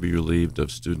never be relieved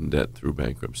of student debt through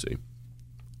bankruptcy.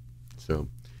 So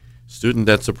student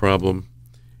debt's a problem,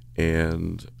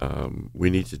 and we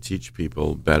need to teach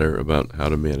people better about how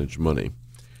to manage money.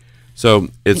 So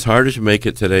it's harder to make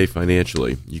it today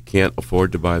financially. You can't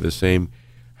afford to buy the same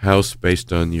house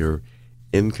based on your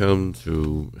income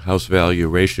to house value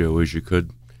ratio as you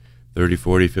could 30,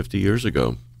 40, 50 years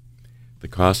ago. The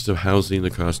cost of housing,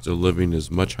 the cost of living is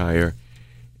much higher,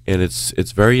 and it's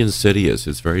very insidious.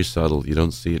 It's very subtle. You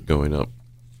don't see it going up.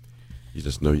 You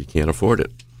just know you can't afford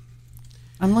it.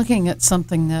 I'm looking at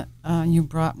something that you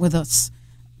brought with us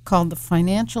called the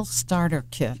Financial Starter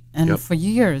Kit. And Yep. for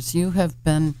years, you have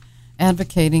been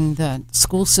advocating that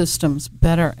school systems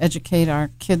better educate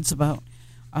our kids about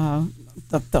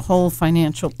the whole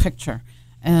financial picture.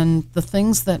 And the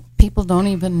things that people don't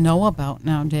even know about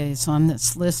nowadays on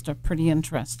this list are pretty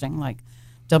interesting, like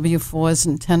W-4s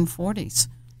and 1040s.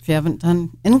 If you haven't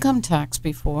done income tax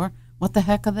before, what the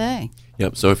heck are they?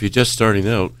 Yep. So if you're just starting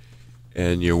out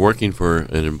and you're working for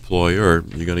an employer,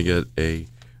 you're going to get a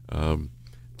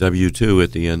W-2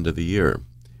 at the end of the year.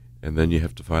 And then you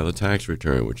have to file a tax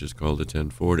return, which is called a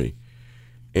 1040.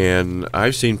 And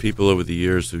I've seen people over the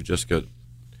years who just got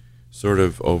sort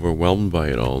of overwhelmed by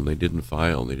it all, and they didn't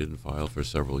file. They didn't file for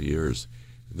several years.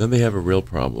 And then they have a real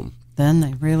problem. Then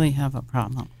they really have a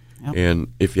problem. Yep.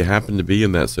 And if you happen to be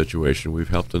in that situation, we've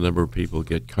helped a number of people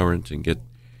get current and get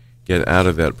out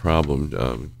of that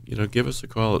problem. Give us a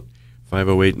call at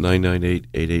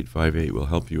 508-998-8858. We'll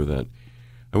help you with that.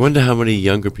 I wonder how many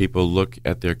younger people look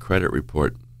at their credit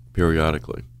report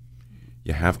periodically.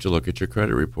 You have to look at your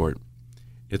credit report.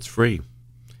 It's free.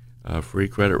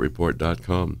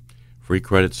 Freecreditreport.com,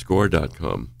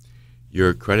 freecreditscore.com.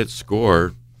 Your credit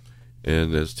score,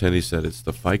 and as Tenny said, it's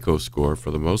the FICO score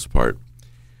for the most part.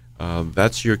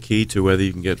 That's your key to whether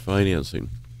you can get financing.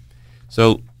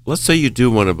 So let's say you do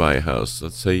want to buy a house.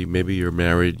 Let's say maybe you're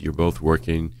married, you're both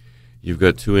working, you've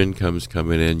got two incomes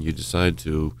coming in, you decide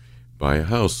to buy a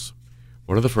house.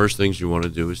 One of the first things you want to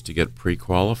do is to get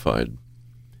pre-qualified.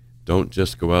 Don't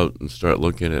just go out and start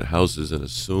looking at houses and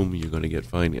assume you're going to get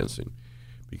financing,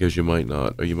 because you might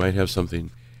not, or you might have something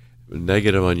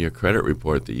negative on your credit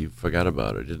report that you forgot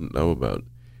about or didn't know about.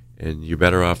 And you're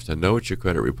better off to know what your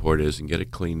credit report is and get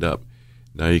it cleaned up.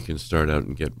 Now you can start out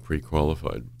and get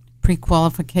pre-qualified.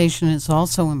 Pre-qualification is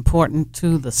also important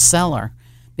to the seller,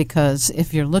 because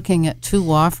if you're looking at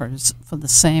two offers for the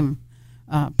same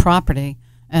property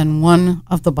and one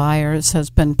of the buyers has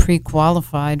been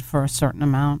pre-qualified for a certain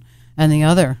amount and the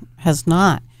other has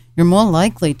not, you're more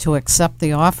likely to accept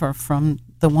the offer from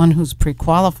the one who's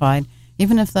pre-qualified,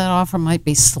 even if that offer might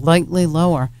be slightly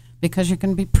lower, because you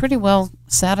can be pretty well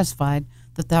satisfied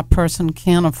that that person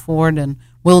can afford and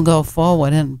will go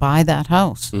forward and buy that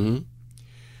house. Mm-hmm.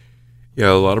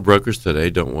 Yeah, a lot of brokers today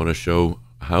don't want to show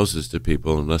houses to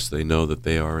people unless they know that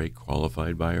they are a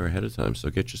qualified buyer ahead of time. So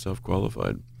get yourself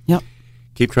qualified. Yep.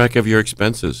 Keep track of your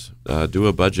expenses. Do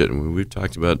a budget. And we've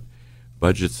talked about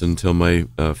budgets until my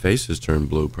face has turned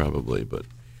blue probably. But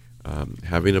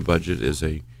having a budget is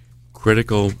a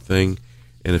critical thing.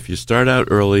 And if you start out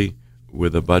early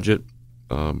with a budget,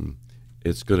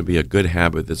 it's going to be a good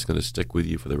habit that's going to stick with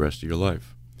you for the rest of your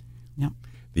life. Yep.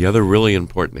 The other really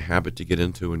important habit to get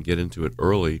into, and get into it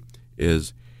early,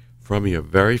 is from your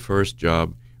very first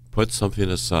job, put something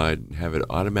aside and have it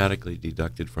automatically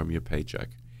deducted from your paycheck.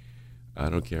 I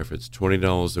don't care if it's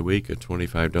 $20 a week or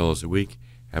 $25 a week,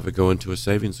 have it go into a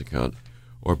savings account.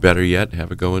 Or better yet,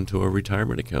 have it go into a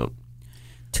retirement account.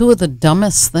 Two of the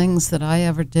dumbest things that I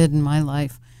ever did in my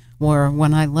life were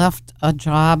when I left a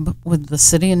job with the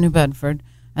city of New Bedford,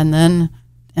 and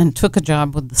took a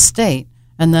job with the state,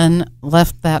 and then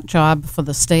left that job for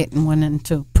the state and went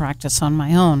into practice on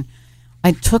my own.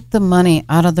 I took the money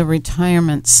out of the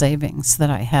retirement savings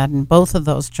that I had in both of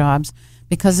those jobs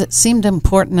because it seemed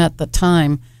important at the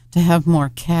time to have more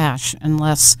cash and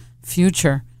less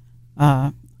future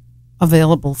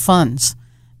available funds.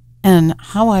 And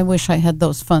how I wish I had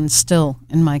those funds still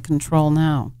in my control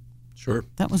now. Sure.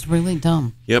 That was really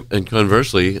dumb. Yep, and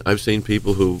conversely, I've seen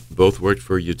people who both worked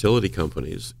for utility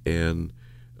companies, and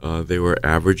they were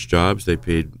average jobs. They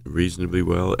paid reasonably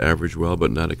well, average well, but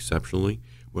not exceptionally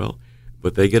well.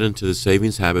 But they get into the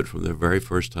savings habit from the very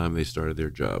first time they started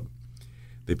their job.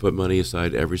 They put money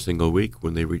aside every single week.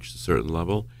 When they reached a certain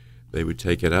level, they would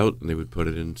take it out and they would put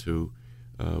it into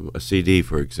a CD,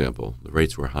 for example. The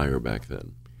rates were higher back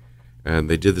then. And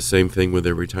they did the same thing with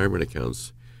their retirement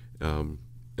accounts. And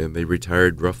they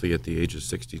retired roughly at the age of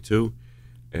 62,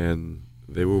 and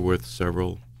they were worth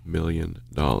several $1 million.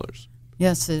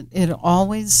 Yes, it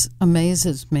always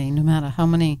amazes me, no matter how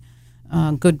many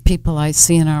good people I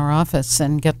see in our office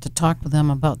and get to talk with them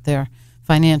about their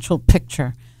financial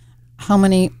picture, how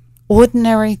many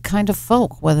ordinary kind of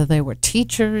folk, whether they were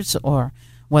teachers or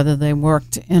whether they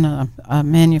worked in a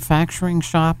manufacturing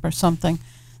shop or something,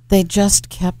 they just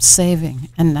kept saving.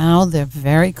 And now they're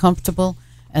very comfortable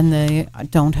and they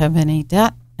don't have any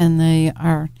debt and they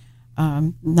are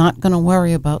not going to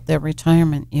worry about their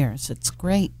retirement years. It's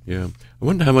great. Yeah. I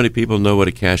wonder how many people know what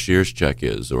a cashier's check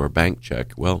is or a bank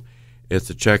check. Well, it's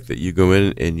a check that you go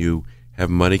in and you have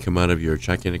money come out of your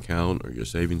checking account or your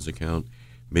savings account.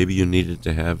 Maybe you needed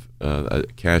to have a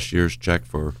cashier's check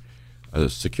for a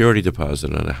security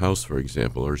deposit on a house, for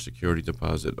example, or a security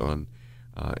deposit on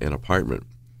an apartment.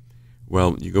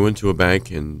 Well, you go into a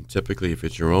bank, and typically if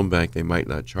it's your own bank, they might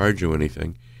not charge you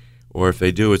anything, or if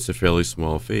they do, it's a fairly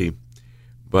small fee.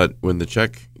 But when the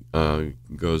check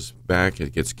goes back,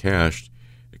 it gets cashed,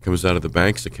 it comes out of the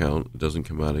bank's account, it doesn't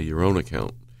come out of your own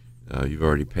account. You've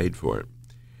already paid for it.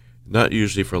 Not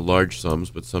usually for large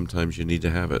sums, but sometimes you need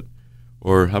to have it.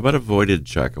 Or how about a voided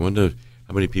check? I wonder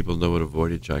how many people know what a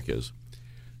voided check is.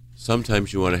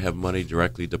 Sometimes you want to have money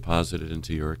directly deposited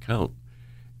into your account.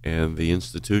 And the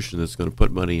institution that's going to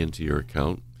put money into your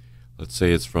account, let's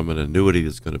say it's from an annuity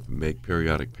that's going to make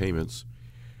periodic payments,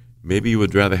 maybe you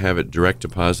would rather have it direct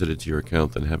deposited to your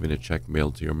account than having a check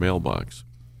mailed to your mailbox.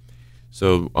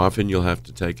 So often you'll have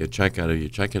to take a check out of your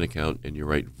checking account and you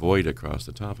write void across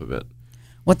the top of it.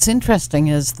 What's interesting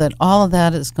is that all of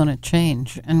that is going to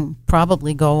change and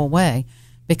probably go away,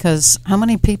 because how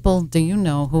many people do you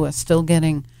know who are still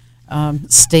getting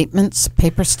statements,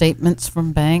 paper statements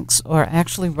from banks, or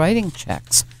actually writing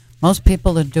checks? Most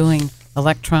people are doing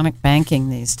electronic banking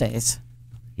these days.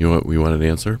 You know what? We want an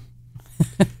answer?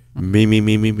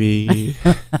 Me.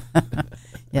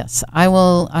 Yes, I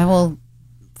will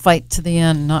fight to the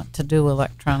end not to do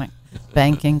electronic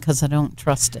banking because I don't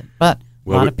trust it. But a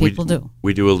lot of people do.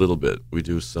 We do a little bit. We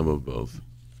do some of both.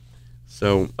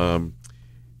 So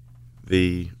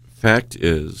the fact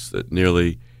is that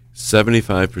nearly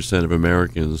 75% of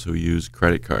Americans who use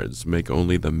credit cards make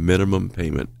only the minimum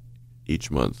payment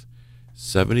each month.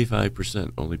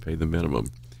 75% only pay the minimum.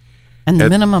 And the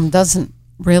minimum doesn't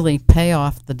really pay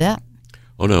off the debt.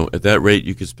 Oh, no. At that rate,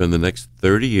 you could spend the next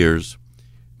 30 years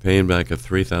paying back a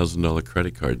 $3,000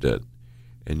 credit card debt,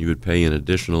 and you would pay an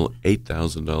additional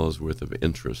 $8,000 worth of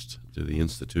interest to the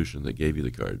institution that gave you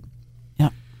the card. Yeah.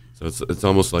 So it's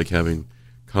almost like having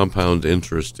compound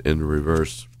interest in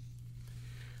reverse.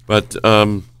 But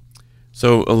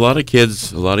so a lot of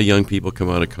kids, a lot of young people come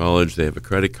out of college, they have a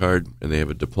credit card and they have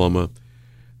a diploma.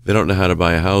 They don't know how to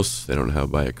buy a house, they don't know how to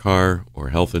buy a car or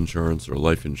health insurance or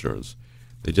life insurance.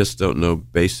 They just don't know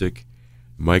basic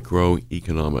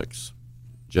microeconomics.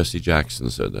 Jesse Jackson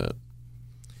said that,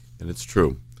 and it's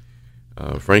true.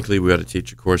 Frankly, we ought to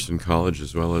teach a course in college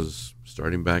as well as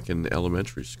starting back in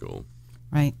elementary school.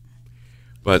 Right.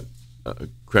 But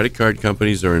credit card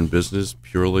companies are in business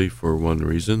purely for one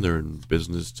reason. They're in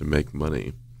business to make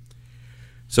money.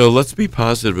 So let's be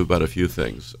positive about a few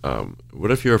things.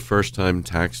 What if you're a first-time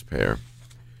taxpayer?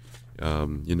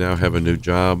 You now have a new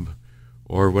job.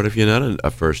 Or what if you're not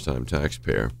a first-time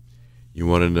taxpayer? You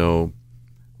want to know,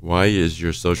 why is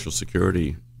your Social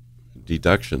Security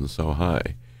deduction so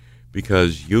high?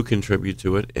 Because you contribute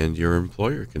to it and your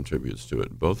employer contributes to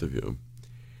it, both of you.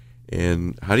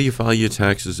 And how do you file your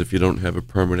taxes if you don't have a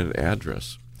permanent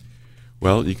address?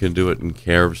 Well, you can do it in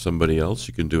care of somebody else.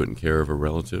 You can do it in care of a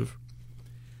relative.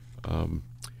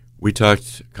 We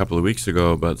talked a couple of weeks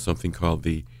ago about something called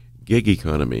the gig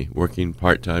economy, working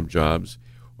part-time jobs,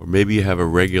 or maybe you have a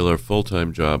regular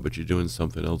full-time job, but you're doing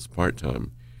something else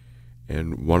part-time.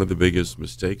 And one of the biggest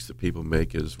mistakes that people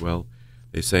make is, well,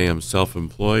 they say I'm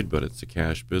self-employed, but it's a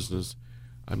cash business.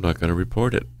 I'm not going to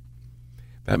report it.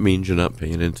 That means you're not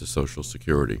paying into Social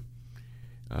Security.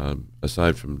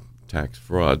 Aside from tax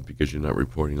fraud, because you're not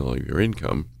reporting all of your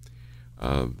income,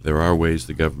 there are ways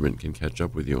the government can catch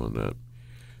up with you on that.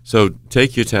 So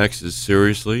take your taxes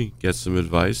seriously, get some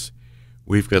advice.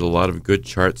 We've got a lot of good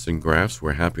charts and graphs.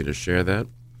 We're happy to share that.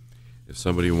 If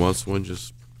somebody wants one,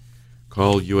 just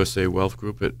call USA Wealth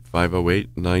Group at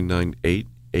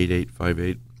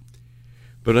 508-998-8858.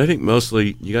 But I think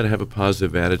mostly you got to have a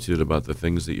positive attitude about the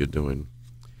things that you're doing.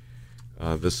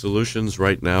 The solutions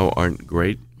right now aren't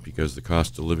great because the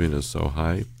cost of living is so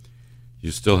high.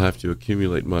 You still have to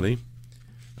accumulate money.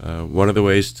 One of the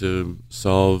ways to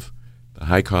solve the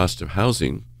high cost of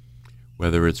housing,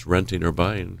 whether it's renting or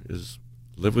buying, is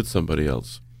live with somebody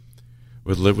else.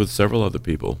 Live with several other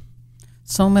people.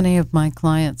 So many of my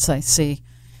clients I see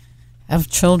have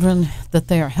children that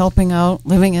they are helping out,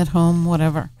 living at home,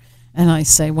 whatever. And I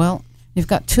say, well, you've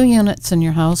got 2 units in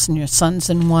your house and your son's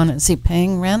in one. Is he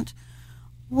paying rent?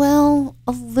 Well,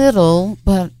 a little,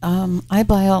 but I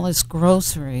buy all his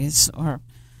groceries or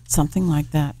something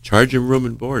like that. Charge him room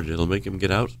and board. It'll make him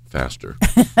get out faster.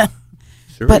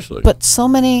 Seriously. But so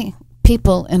many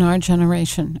people in our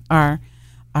generation are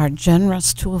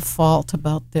generous to a fault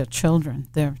about their children.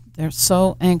 They're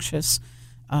so anxious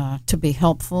to be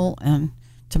helpful and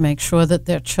to make sure that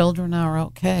their children are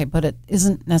okay, but it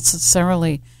isn't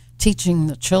necessarily teaching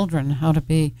the children how to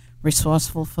be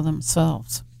resourceful for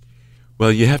themselves.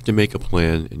 Well, you have to make a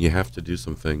plan, and you have to do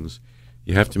some things.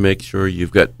 You have to make sure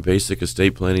you've got basic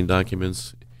estate planning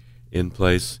documents in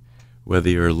place, whether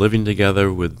you're living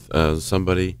together with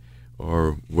somebody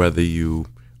or whether you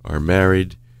are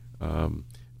married.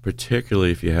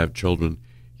 Particularly if you have children,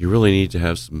 you really need to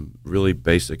have some really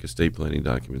basic estate planning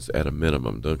documents at a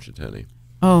minimum, don't you, Tenny?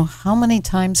 Oh, how many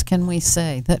times can we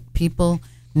say that people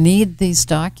need these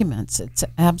documents? It's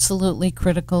absolutely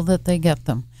critical that they get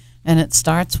them. And it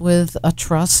starts with a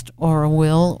trust or a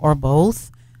will or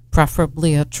both,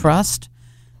 preferably a trust,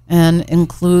 and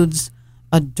includes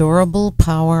a durable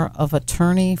power of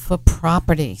attorney for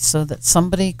property so that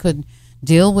somebody could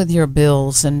deal with your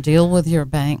bills and deal with your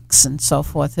banks and so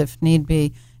forth if need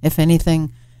be, if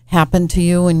anything happened to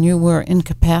you and you were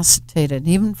incapacitated,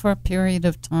 even for a period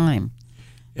of time.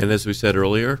 And as we said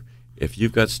earlier, if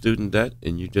you've got student debt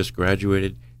and you just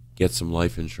graduated, get some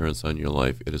life insurance on your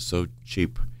life. It is so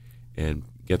cheap. And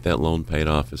get that loan paid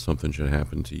off if something should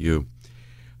happen to you.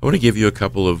 I want to give you a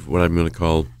couple of what I'm going to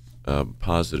call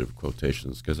positive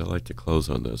quotations because I like to close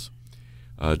on this.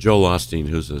 Joel Osteen,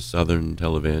 who's a Southern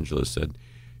televangelist, said,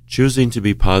 "Choosing to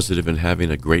be positive and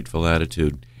having a grateful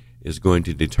attitude is going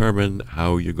to determine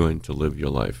how you're going to live your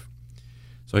life."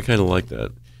 So I kind of like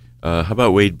that. How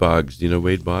about Wade Boggs? Do you know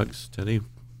Wade Boggs, Tenny?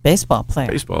 Baseball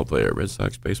player. Baseball player, Red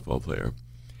Sox baseball player.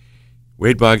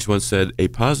 Wade Boggs once said, "A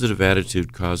positive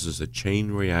attitude causes a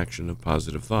chain reaction of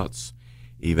positive thoughts,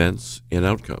 events, and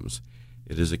outcomes.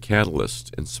 It is a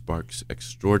catalyst and sparks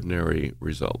extraordinary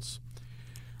results."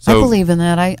 So, I believe in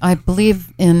that. I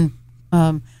believe in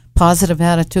positive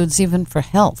attitudes even for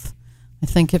health. I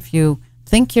think if you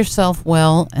think yourself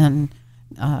well and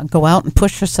go out and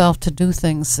push yourself to do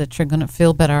things that you're going to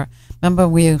feel better. Remember,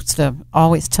 we used to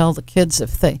always tell the kids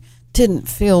if they didn't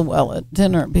feel well at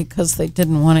dinner because they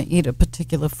didn't want to eat a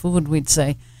particular food, we'd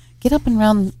say, get up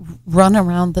and run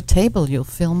around the table. You'll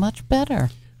feel much better.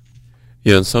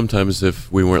 Yeah, and sometimes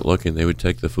if we weren't looking, they would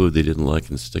take the food they didn't like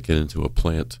and stick it into a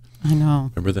plant. I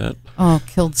know. Remember that? Oh,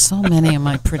 killed so many of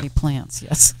my pretty plants,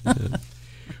 yes. Yeah.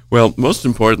 Well, most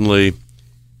importantly,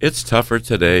 it's tougher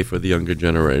today for the younger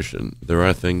generation. There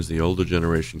are things the older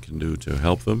generation can do to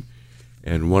help them.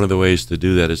 And one of the ways to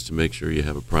do that is to make sure you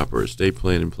have a proper estate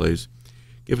plan in place.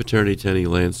 Give attorney Tenny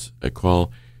Lance a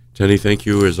call. Tenny, thank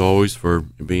you as always for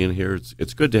being here.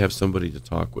 It's good to have somebody to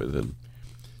talk with and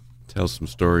tell some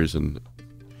stories and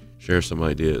share some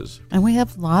ideas. And we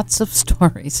have lots of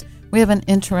stories. We have an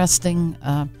interesting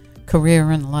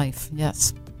career in life,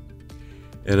 yes.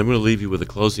 And I'm going to leave you with a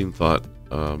closing thought.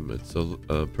 It's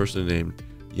a person named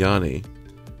Yanni.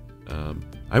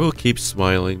 I will keep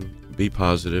smiling, be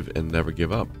positive, and never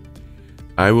give up.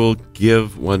 I will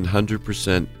give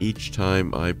 100% each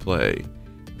time I play.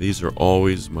 These are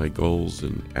always my goals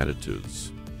and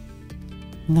attitudes.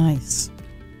 Nice.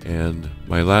 And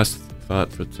my last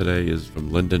thought for today is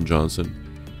from Lyndon Johnson.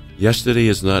 Yesterday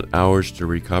is not ours to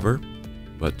recover,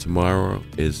 but tomorrow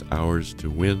is ours to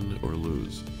win or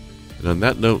lose. And on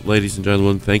that note, ladies and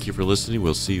gentlemen, thank you for listening.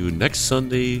 We'll see you next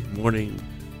Sunday morning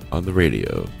on the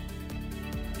radio.